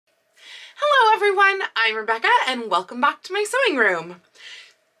everyone, I'm Rebecca and welcome back to my sewing room.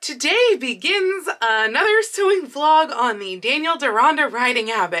 Today begins another sewing vlog on the Deronda riding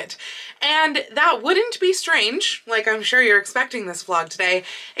habit. And that wouldn't be strange, like I'm sure you're expecting this vlog today,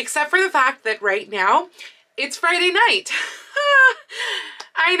 except for the fact that right now it's Friday night.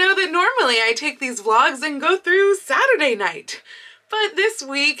 I know that normally I take these vlogs and go through Saturday night, but this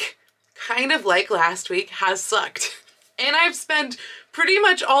week, kind of like last week, has sucked. And I've spent pretty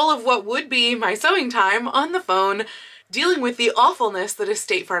much all of what would be my sewing time on the phone dealing with the awfulness that is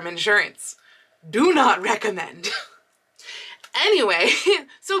State Farm insurance. Do not recommend. Anyway,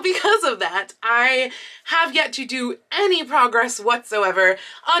 so because of that, I have yet to do any progress whatsoever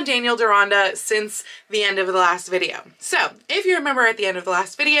on Deronda since the end of the last video. So, if you remember at the end of the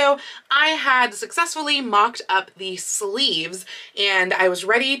last video, I had successfully mocked up the sleeves and I was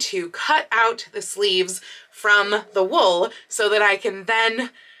ready to cut out the sleeves from the wool so that I can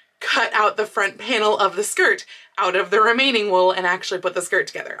then cut out the front panel of the skirt out of the remaining wool and actually put the skirt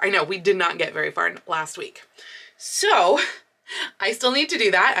together. I know we did not get very far last week. So I still need to do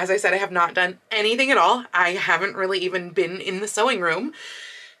that. As I said, I have not done anything at all. I haven't really even been in the sewing room.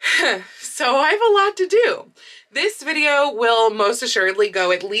 So I have a lot to do. This video will most assuredly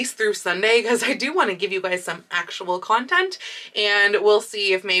go at least through Sunday because I do want to give you guys some actual content, and we'll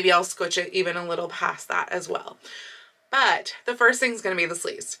see if maybe I'll switch it even a little past that as well. But the first thing is going to be the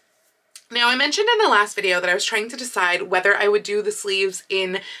sleeves. Now, I mentioned in the last video that I was trying to decide whether I would do the sleeves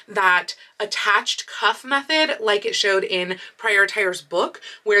in that attached cuff method like it showed in Prior Tire's book,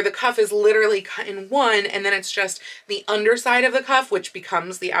 where the cuff is literally cut in one and then it's just the underside of the cuff, which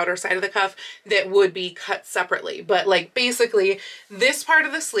becomes the outer side of the cuff, that would be cut separately. But like basically this part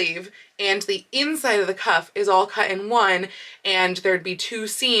of the sleeve and the inside of the cuff is all cut in one, and there'd be two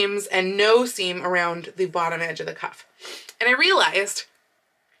seams and no seam around the bottom edge of the cuff. And I realized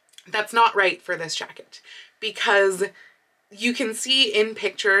that's not right for this jacket, because you can see in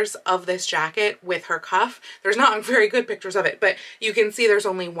pictures of this jacket with her cuff, there's not very good pictures of it, but you can see there's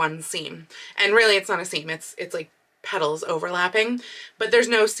only one seam. And really it's not a seam, it's like petals overlapping, but there's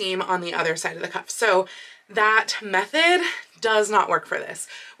no seam on the other side of the cuff. So that method does not work for this,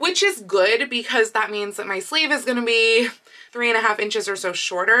 which is good because that means that my sleeve is going to be 3.5 inches or so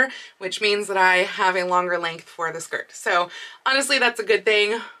shorter, which means that I have a longer length for the skirt. So honestly, that's a good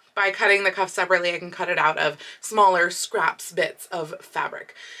thing. By cutting the cuff separately, I can cut it out of smaller scraps bits of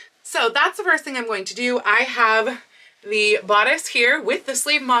fabric. So that's the first thing I'm going to do. I have the bodice here with the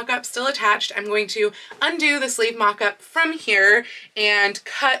sleeve mock-up still attached. I'm going to undo the sleeve mock-up from here and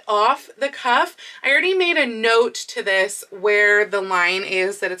cut off the cuff. I already made a note to this where the line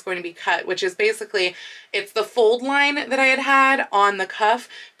is that it's going to be cut, which is basically, it's the fold line that I had on the cuff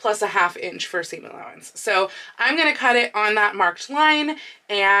plus a 1/2 inch for seam allowance. So I'm going to cut it on that marked line,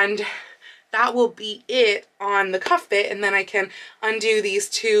 and that will be it on the cuff bit, and then I can undo these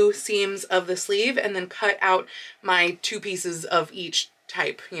two seams of the sleeve and then cut out my two pieces of each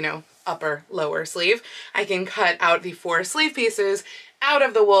type, you know, upper, lower sleeve. I can cut out the 4 sleeve pieces out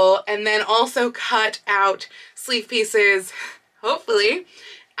of the wool and then also cut out sleeve pieces, hopefully,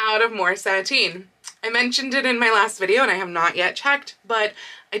 out of more sateen. I mentioned it in my last video and I have not yet checked, but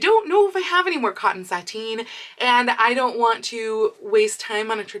I don't know if I have any more cotton sateen and I don't want to waste time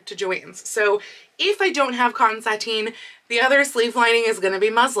on a trip to Joann's. So if I don't have cotton sateen, the other sleeve lining is going to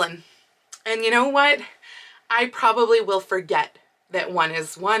be muslin. And you know what? I probably will forget that one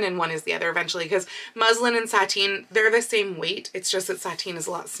is one and one is the other eventually, because muslin and sateen, they're the same weight. It's just that sateen is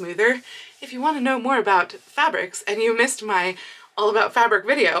a lot smoother. If you want to know more about fabrics and you missed my all about fabric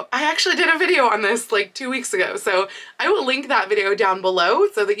video, I actually did a video on this like 2 weeks ago, so I will link that video down below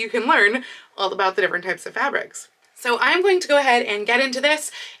so that you can learn all about the different types of fabrics. So I'm going to go ahead and get into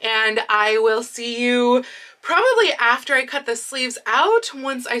this, and I will see you probably after I cut the sleeves out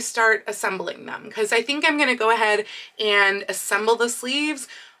once I start assembling them, because I think I'm going to go ahead and assemble the sleeves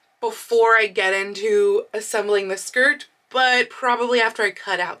before I get into assembling the skirt, but probably after I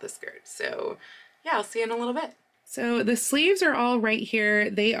cut out the skirt. So yeah, I'll see you in a little bit. So the sleeves are all right here.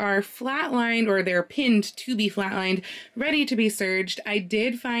 They are flat-lined, or they're pinned to be flat-lined, ready to be serged. I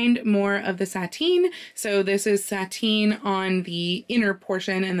did find more of the sateen. So this is sateen on the inner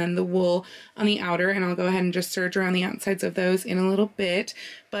portion and then the wool on the outer, and I'll go ahead and just serge around the outsides of those in a little bit.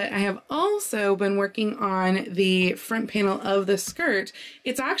 but I have also been working on the front panel of the skirt.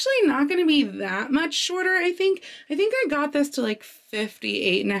 It's actually not going to be that much shorter, I think. I got this to like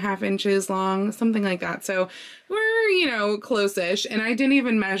 58.5 inches long, something like that. So we're, you know, close-ish, and I didn't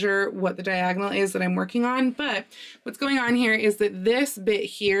even measure what the diagonal is that I'm working on, but what's going on here is that this bit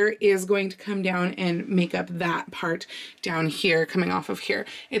here is going to come down and make up that part down here coming off of here.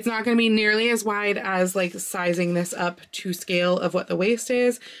 It's not going to be nearly as wide as like sizing this up to scale of what the waist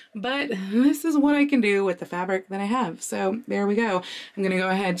is, but this is what I can do with the fabric that I have. So there we go. I'm going to go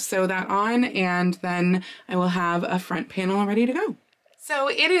ahead, sew that on, and then I will have a front panel ready to go. So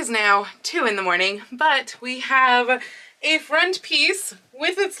it is now 2 in the morning, but we have a front piece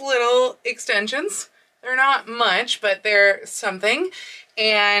with its little extensions. They're not much, but they're something.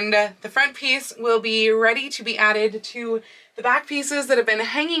 And the front piece will be ready to be added to the back pieces that have been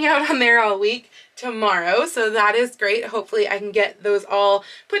hanging out on there all week tomorrow. So that is great. Hopefully I can get those all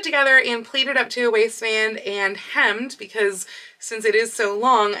put together and pleated up to a waistband and hemmed, because since it is so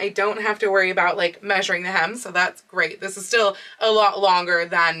long, I don't have to worry about like measuring the hem. So that's great. This is still a lot longer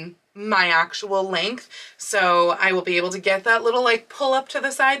than my actual length, so I will be able to get that little like pull up to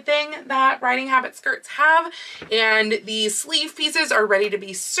the side thing that riding habit skirts have. And the sleeve pieces are ready to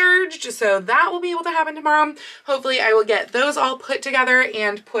be serged, so that will be able to happen tomorrow. Hopefully I will get those all put together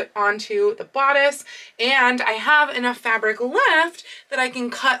and put onto the bodice, and I have enough fabric left that I can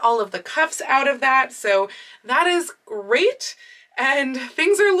cut all of the cuffs out of that, so that is great. And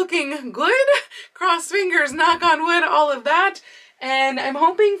things are looking good. Cross fingers, knock on wood, all of that. And I'm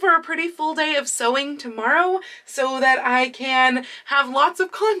hoping for a pretty full day of sewing tomorrow so that I can have lots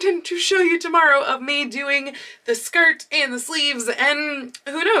of content to show you tomorrow of me doing the skirt and the sleeves, and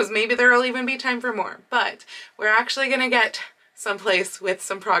who knows, maybe there will even be time for more. But we're actually gonna get someplace with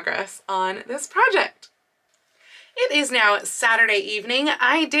some progress on this project. It is now Saturday evening.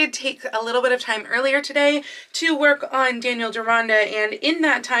 I did take a little bit of time earlier today to work on Daniel Deronda, and in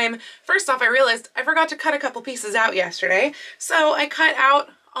that time, first off, I realized I forgot to cut a couple pieces out yesterday. So I cut out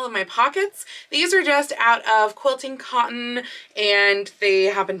all of my pockets. These are just out of quilting cotton, and they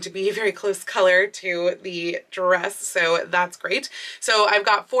happen to be a very close color to the dress, so that's great. So I've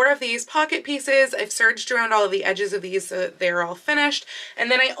got 4 of these pocket pieces. I've serged around all of the edges of these so that they're all finished.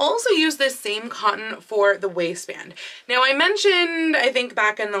 And then I also use this same cotton for the waistband. Now I mentioned, I think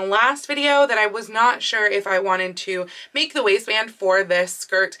back in the last video, that I was not sure if I wanted to make the waistband for this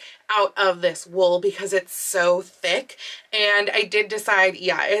skirt out of this wool because it's so thick, and I did decide,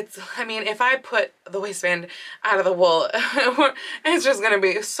 yeah, I mean, if I put the waistband out of the wool, it's just gonna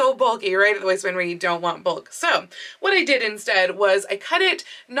be so bulky right at the waistband where you don't want bulk. So what I did instead was I cut it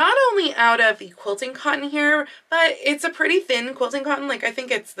not only out of the quilting cotton here, but it's a pretty thin quilting cotton. Like, I think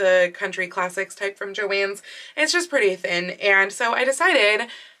it's the Country Classics type from Joann's. It's just pretty thin, and so I decided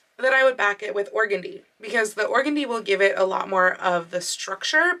that I would back it with organdy, because the organdy will give it a lot more of the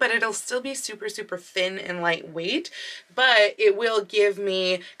structure, but it'll still be super, super thin and lightweight, but it will give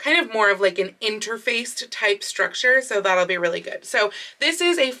me kind of more of like an interfaced type structure, so that'll be really good. So this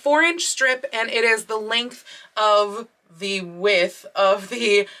is a 4-inch strip, and it is the length of the width of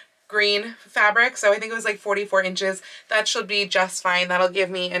the green fabric, so I think it was like 44 inches. That should be just fine. That'll give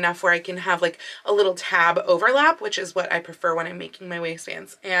me enough where I can have like a little tab overlap, which is what I prefer when I'm making my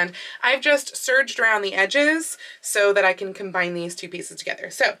waistbands. And I've just serged around the edges so that I can combine these 2 pieces together.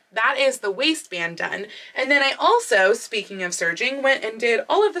 So that is the waistband done. And then I also, speaking of serging, went and did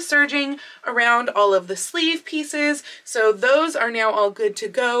all of the serging around all of the sleeve pieces. So those are now all good to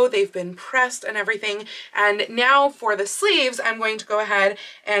go. They've been pressed and everything. And now for the sleeves, I'm going to go ahead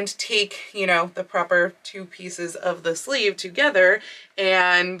and take, you know, the proper 2 pieces of the sleeve together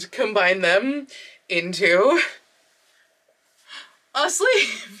and combine them into a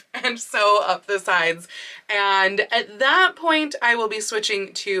sleeve and sew up the sides. And at that point, I will be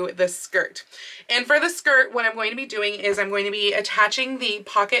switching to the skirt. And for the skirt, what I'm going to be doing is I'm going to be attaching the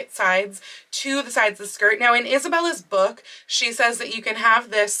pocket sides to the sides of the skirt. Now in Isabella's book, she says that you can have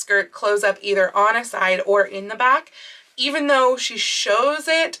this skirt close up either on a side or in the back, even though she shows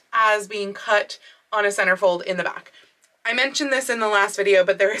it as being cut on a centerfold in the back. I mentioned this in the last video,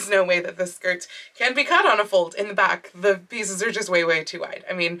 but there is no way that the skirt can be cut on a fold in the back. The pieces are just way, way too wide.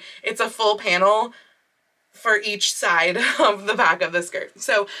 I mean, it's a full panel for each side of the back of the skirt.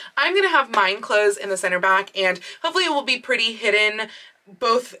 So I'm gonna have mine close in the center back, and hopefully it will be pretty hidden,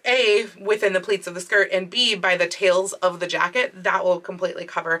 both A, within the pleats of the skirt, and B, by the tails of the jacket. That will completely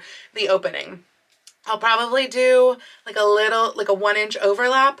cover the opening. I'll probably do like a little, like a 1-inch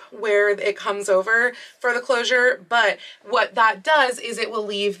overlap where it comes over for the closure, but what that does is it will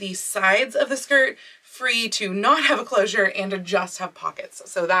leave the sides of the skirt free to not have a closure and to just have pockets.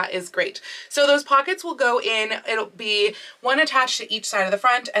 So that is great. So those pockets will go in, it'll be one attached to each side of the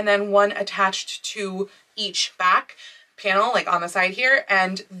front and then one attached to each back panel, like on the side here,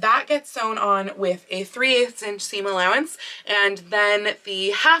 and that gets sewn on with a 3/8 inch seam allowance, and then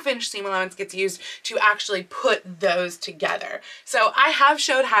the 1/2 inch seam allowance gets used to actually put those together. So I have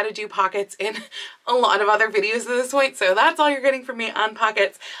showed how to do pockets in a lot of other videos at this point, so that's all you're getting from me on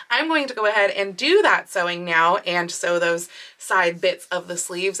pockets. I'm going to go ahead and do that sewing now and sew those side bits of the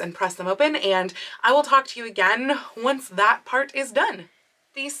sleeves and press them open, and I will talk to you again once that part is done.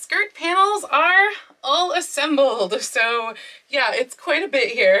 These skirt panels are all assembled, so yeah, it's quite a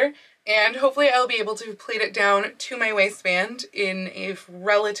bit here, and hopefully I'll be able to pleat it down to my waistband in a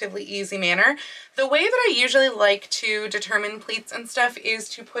relatively easy manner. The way that I usually like to determine pleats and stuff is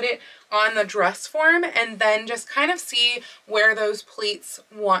to put it on the dress form and then just kind of see where those pleats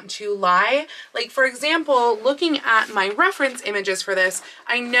want to lie. Like for example, looking at my reference images for this,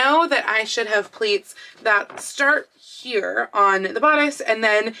 I know that I should have pleats that start here on the bodice and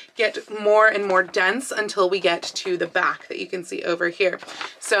then get more and more dense until we get to the back that you can see over here.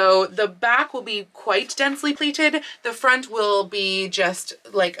 So the back will be quite densely pleated. The front will be just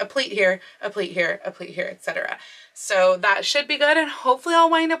like a pleat here, a pleat here, a pleat here, etc. So that should be good, and hopefully I'll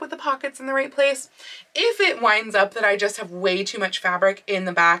wind up with the pockets in the right place. If it winds up that I just have way too much fabric in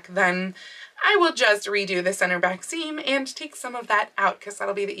the back, then I will just redo the center back seam and take some of that out because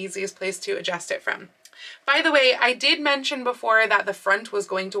that'll be the easiest place to adjust it from. By the way, I did mention before that the front was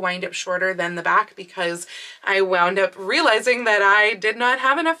going to wind up shorter than the back because I wound up realizing that I did not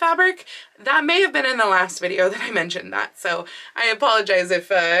have enough fabric. That may have been in the last video that I mentioned that, so I apologize if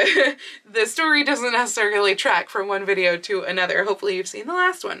the story doesn't necessarily track from one video to another. Hopefully you've seen the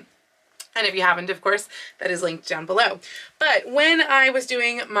last one. And if you haven't, of course, that is linked down below. But when I was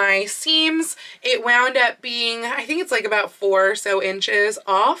doing my seams, it wound up being, I think it's like about 4 or so inches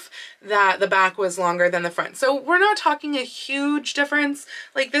off that the back was longer than the front. So we're not talking a huge difference.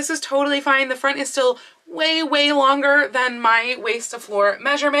 Like this is totally fine. The front is still way, way longer than my waist to floor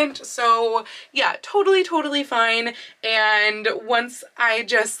measurement. So yeah, totally fine. And once I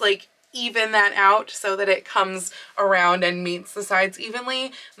just like even that out so that it comes around and meets the sides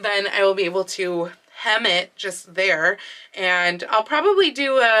evenly, then I will be able to hem it just there. And I'll probably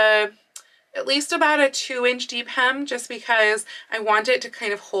do at least about a 2-inch deep hem just because I want it to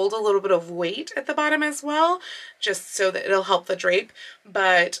kind of hold a little bit of weight at the bottom as well, just so that it'll help the drape.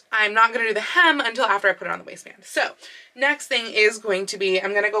 But I'm not going to do the hem until after I put it on the waistband. So next thing is going to be,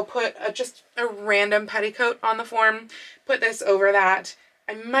 I'm going to go put just a random petticoat on the form, put this over that.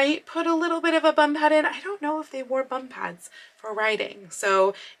 I might put a little bit of a bum pad in. I don't know if they wore bum pads for riding.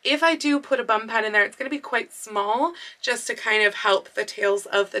 So if I do put a bum pad in there, it's going to be quite small just to kind of help the tails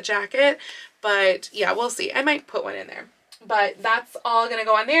of the jacket. But yeah, we'll see. I might put one in there. But that's all going to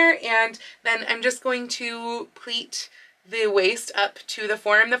go on there. And then I'm just going to pleat the waist up to the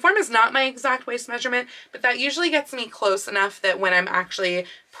form. The form is not my exact waist measurement, but that usually gets me close enough that when I'm actually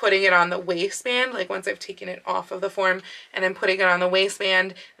putting it on the waistband, like once I've taken it off of the form and I'm putting it on the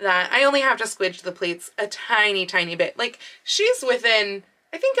waistband, that I only have to squidge the pleats a tiny bit. Like she's within,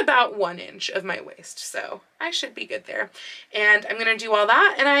 I think, about 1 inch of my waist, so I should be good there. And I'm gonna do all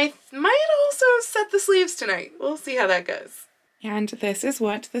that, and I might also set the sleeves tonight. We'll see how that goes. And this is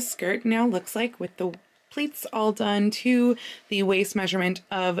what the skirt now looks like with the pleats all done to the waist measurement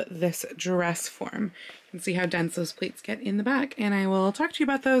of this dress form. You can see how dense those pleats get in the back, and I will talk to you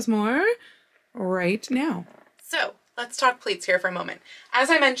about those more right now. So let's talk pleats here for a moment. As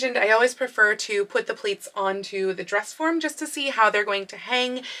I mentioned, I always prefer to put the pleats onto the dress form just to see how they're going to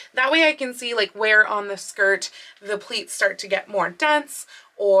hang. That way I can see like where on the skirt the pleats start to get more dense,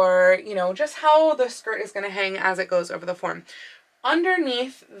 or you know, just how the skirt is going to hang as it goes over the form.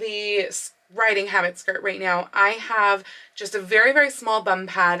 Underneath the riding habit skirt right now, I have just a very small bum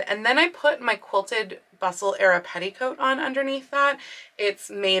pad, and then I put my quilted bustle era petticoat on underneath that. It's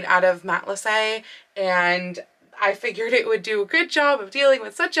made out of matelassé, and I figured it would do a good job of dealing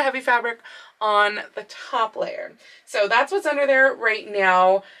with such a heavy fabric on the top layer. So that's what's under there right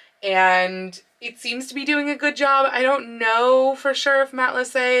now, and it seems to be doing a good job. I don't know for sure if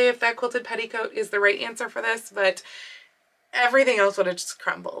matelassé, if that quilted petticoat is the right answer for this, but everything else would have just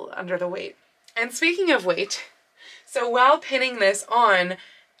crumbled under the weight. And speaking of weight, so while pinning this on,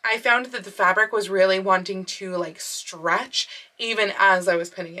 I found that the fabric was really wanting to like stretch even as I was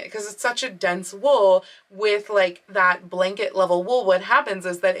pinning it, because it's such a dense wool with like that blanket level wool. What happens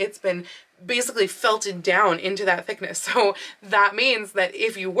is that it's been basically felted down into that thickness. So that means that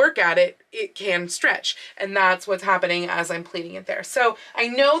if you work at it, it can stretch. And that's what's happening as I'm pleating it there. So I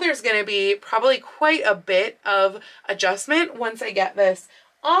know there's going to be probably quite a bit of adjustment once I get this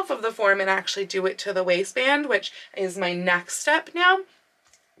off of the form and actually do it to the waistband, which is my next step now.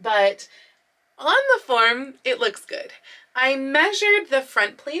 But on the form, it looks good. I measured the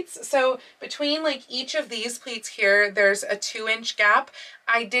front pleats, so between like each of these pleats here, there's a 2-inch gap.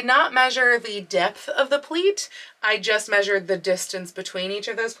 I did not measure the depth of the pleat, I just measured the distance between each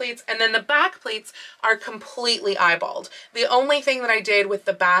of those pleats, and then the back pleats are completely eyeballed. The only thing that I did with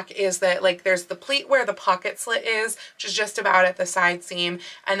the back is that like there's the pleat where the pocket slit is, which is just about at the side seam,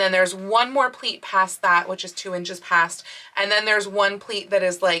 and then there's one more pleat past that, which is 2 inches past, and then there's one pleat that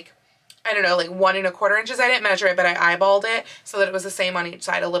is like, I don't know, like 1 1/4 inches. I didn't measure it, but I eyeballed it so that it was the same on each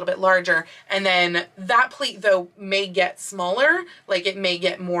side, a little bit larger. And then that pleat though may get smaller, like it may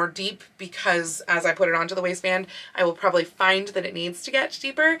get more deep, because as I put it onto the waistband, I will probably find that it needs to get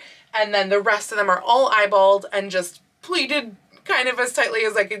deeper. And then the rest of them are all eyeballed and just pleated kind of as tightly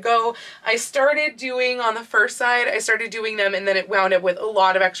as I could go. I started doing on the first side, I started doing them, and then it wound up with a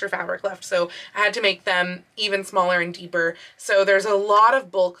lot of extra fabric left, so I had to make them even smaller and deeper. So there's a lot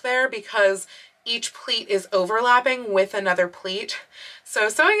of bulk there because each pleat is overlapping with another pleat. So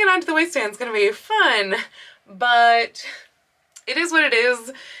sewing it onto the waistband is going to be fun, but it is what it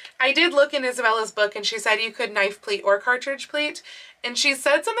is. I did look in Isabella's book and she said you could knife pleat or cartridge pleat, and she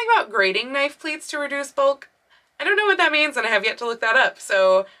said something about grading knife pleats to reduce bulk. I don't know what that means and I have yet to look that up,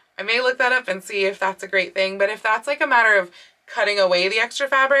 so I may look that up and see if that's a great thing. But if that's like a matter of cutting away the extra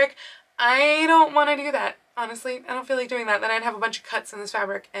fabric, I don't want to do that. Honestly, I don't feel like doing that. Then I'd have a bunch of cuts in this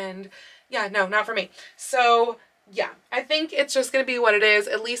fabric and yeah, no, not for me. So yeah, I think it's just going to be what it is.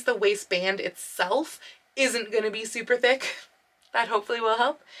 At least the waistband itself isn't going to be super thick. That hopefully will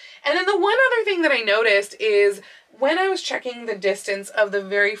help. And then the one other thing that I noticed is when I was checking the distance of the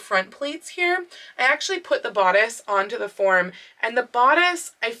very front pleats here, I actually put the bodice onto the form, and the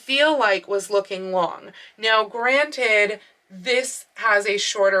bodice I feel like was looking long. Now granted, this has a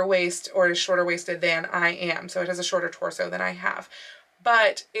shorter waist, or is shorter waisted than I am, so it has a shorter torso than I have.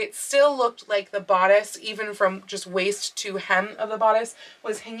 But it still looked like the bodice, even from just waist to hem of the bodice,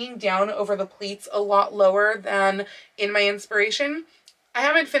 was hanging down over the pleats a lot lower than in my inspiration. I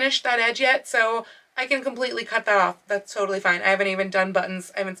haven't finished that edge yet, so I can completely cut that off. That's totally fine. I haven't even done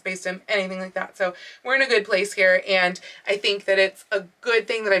buttons. I haven't spaced them, anything like that. So we're in a good place here, and I think that it's a good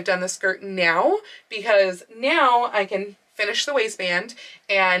thing that I've done the skirt now, because now I can finish the waistband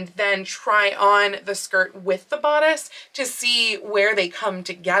and then try on the skirt with the bodice to see where they come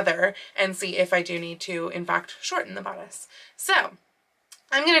together and see if I do need to, in fact, shorten the bodice. So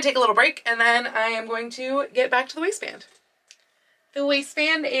I'm going to take a little break and then I am going to get back to the waistband. The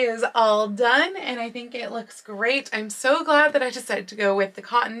waistband is all done and I think it looks great. I'm so glad that I decided to go with the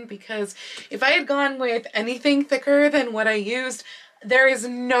cotton, because if I had gone with anything thicker than what I used, there is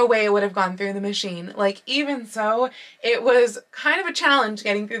no way it would have gone through the machine. Like, even so, it was kind of a challenge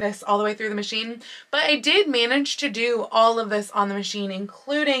getting through this all the way through the machine, but I did manage to do all of this on the machine,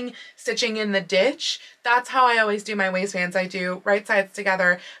 including stitching in the ditch. That's how I always do my waistbands. I do right sides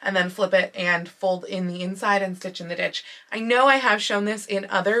together and then flip it and fold in the inside and stitch in the ditch. I know I have shown this in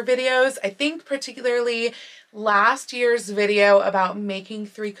other videos. I think particularly last year's video about making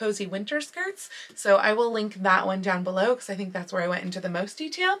 3 cozy winter skirts. So I will link that one down below because I think that's where I went into the most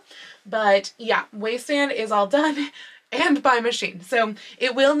detail. But yeah, waistband is all done and by machine. So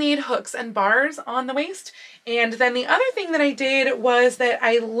it will need hooks and bars on the waist. And then the other thing that I did was that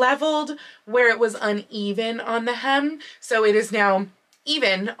I leveled where it was uneven on the hem. So it is now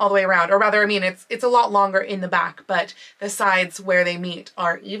even all the way around, or rather, I mean, it's a lot longer in the back, but the sides where they meet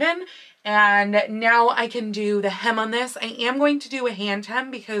are even. And now I can do the hem on this. I am going to do a hand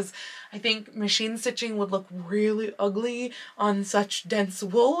hem because I think machine stitching would look really ugly on such dense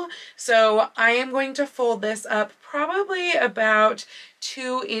wool. So I am going to fold this up probably about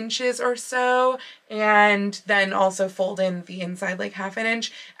 2 inches or so, and then also fold in the inside like 1/2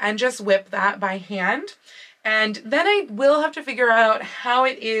 inch and just whip that by hand. And then I will have to figure out how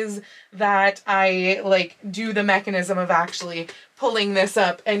it is that I like do the mechanism of actually pulling this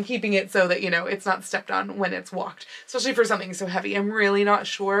up and keeping it so that, you know, it's not stepped on when it's walked, especially for something so heavy. I'm really not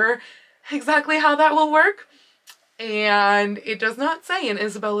sure exactly how that will work, and it does not say in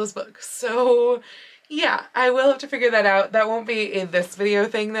Isabella's book. So Yeah, I will have to figure that out. That won't be in this video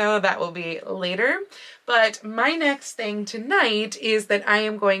thing though, that will be later. But my next thing tonight is that I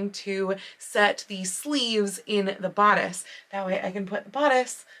am going to set the sleeves in the bodice. That way I can put the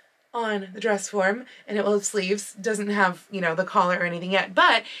bodice on the dress form and it will have sleeves. Doesn't have, you know, the collar or anything yet,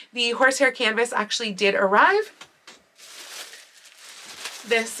 but the horsehair canvas actually did arrive.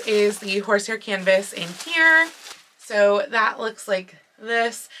 This is the horsehair canvas in here. So that looks like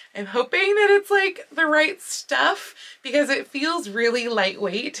this. I'm hoping that it's like the right stuff because it feels really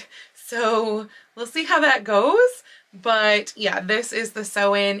lightweight. So we'll see how that goes. But yeah, this is the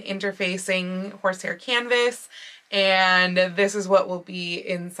sew-in interfacing horsehair canvas. And this is what will be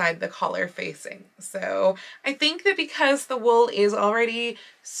inside the collar facing. So I think that because the wool is already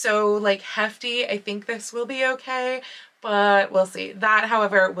so like hefty, I think this will be okay, but we'll see. That,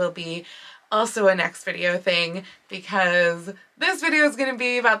 however, will be also a next video thing because this video is going to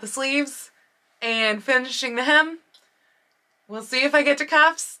be about the sleeves and finishing the hem. We'll see if I get to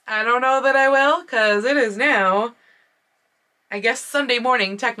cuffs. I don't know that I will because it is now, I guess, Sunday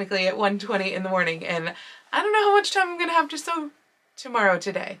morning, technically at 1:20 in the morning, and I don't know how much time I'm going to have to sew tomorrow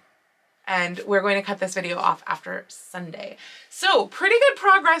today. And we're going to cut this video off after Sunday. So pretty good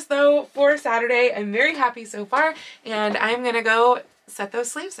progress though for Saturday. I'm very happy so far, and I'm going to go set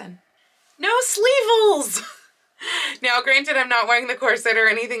those sleeves in. No sleeveless! Now granted, I'm not wearing the corset or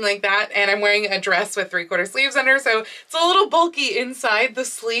anything like that, and I'm wearing a dress with 3/4 sleeves under, so it's a little bulky inside the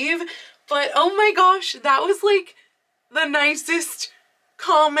sleeve, but oh my gosh, that was like the nicest,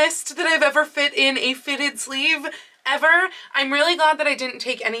 calmest that I've ever fit in a fitted sleeve ever. I'm really glad that I didn't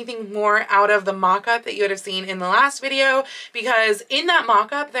take anything more out of the mock-up that you would have seen in the last video, because in that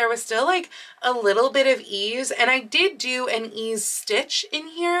mock-up there was still like a little bit of ease, and I did do an ease stitch in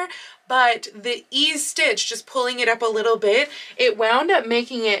here, but the ease stitch, just pulling it up a little bit, it wound up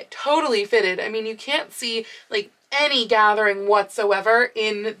making it totally fitted. I mean, you can't see like any gathering whatsoever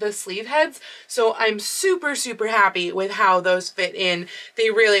in the sleeve heads, so I'm super, super happy with how those fit in. They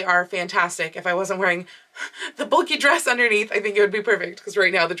really are fantastic. If I wasn't wearing the bulky dress underneath, I think it would be perfect, because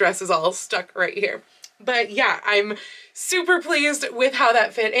right now the dress is all stuck right here. But yeah, I'm super pleased with how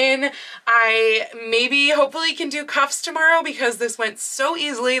that fit in. I maybe hopefully can do cuffs tomorrow because this went so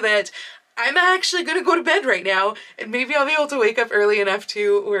easily that I'm actually gonna go to bed right now, and maybe I'll be able to wake up early enough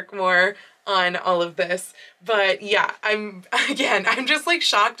to work more on all of this. But yeah, I'm just like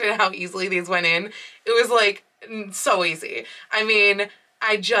shocked at how easily these went in. It was like so easy. I mean,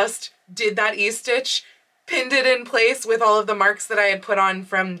 I just did that E-stitch, pinned it in place with all of the marks that I had put on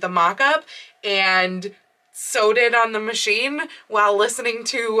from the mock-up, and sewed it on the machine while listening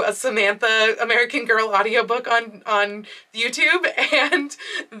to a Samantha American Girl audiobook on YouTube, and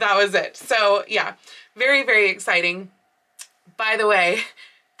that was it. So yeah, very, very exciting. By the way,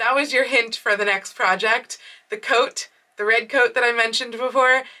 that was your hint for the next project. The coat, the red coat that I mentioned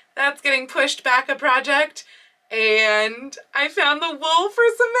before, that's getting pushed back a project, and I found the wool for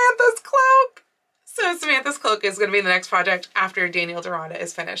Samantha's cloak. So Samantha's cloak is going to be the next project after Daniel Deronda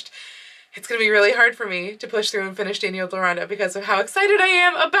is finished. It's going to be really hard for me to push through and finish Daniel Deronda because of how excited I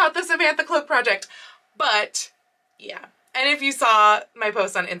am about the Samantha cloak project. But yeah, and if you saw my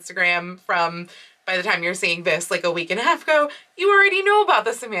post on Instagram from, by the time you're seeing this, like a week and a half ago, you already know about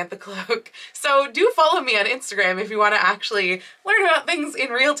the Samantha cloak. So do follow me on Instagram if you want to actually learn about things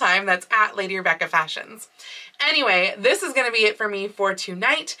in real time. That's at Lady Rebecca Fashions. Anyway, this is going to be it for me for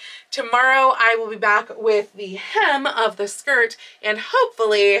tonight. Tomorrow I will be back with the hem of the skirt and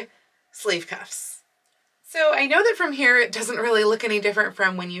hopefully sleeve cuffs. So I know that from here it doesn't really look any different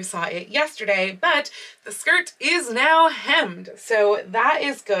from when you saw it yesterday, but the skirt is now hemmed, so that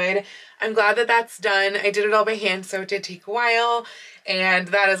is good. I'm glad that that's done. I did it all by hand, so it did take a while, and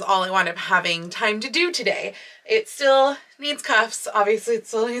that is all I wound up having time to do today. It still needs cuffs, obviously it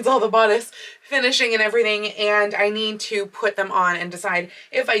still needs all the bodice finishing and everything, and I need to put them on and decide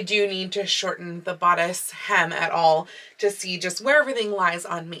if I do need to shorten the bodice hem at all to see just where everything lies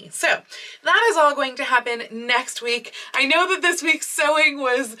on me. So that is all going to happen next week. I know that this week's sewing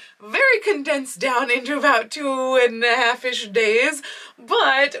was very condensed down into about 2.5-ish days,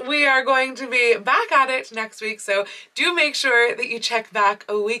 but we are going to be back at it next week, so do make sure that you check back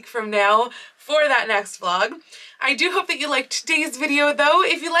a week from now for that next vlog. I do hope that you liked today's video though.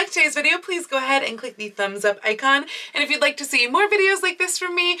 If you liked today's video, please go ahead and click the thumbs up icon. And if you'd like to see more videos like this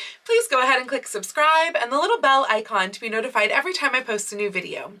from me, please go ahead and click subscribe and the little bell icon to be notified every time I post a new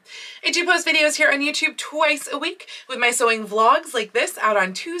video. I do post videos here on YouTube twice a week, with my sewing vlogs like this out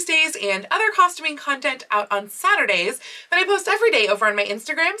on Tuesdays and other costuming content out on Saturdays, but I post every day over on my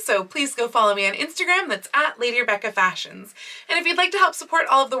Instagram, so please go follow me on Instagram. That's at Lady Rebecca Fashions. And if you'd like to help support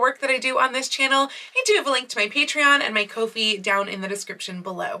all of the work that I do on this channel, I do have a link to my Patreon and my Ko-fi down in the description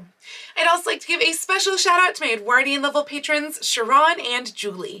below. I'd also like to give a special shout out to my Edwardian level patrons, Sharon and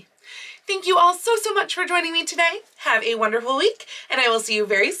Julie. Thank you all so much for joining me today. Have a wonderful week, and I will see you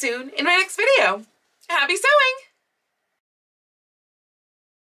very soon in my next video. Happy sewing!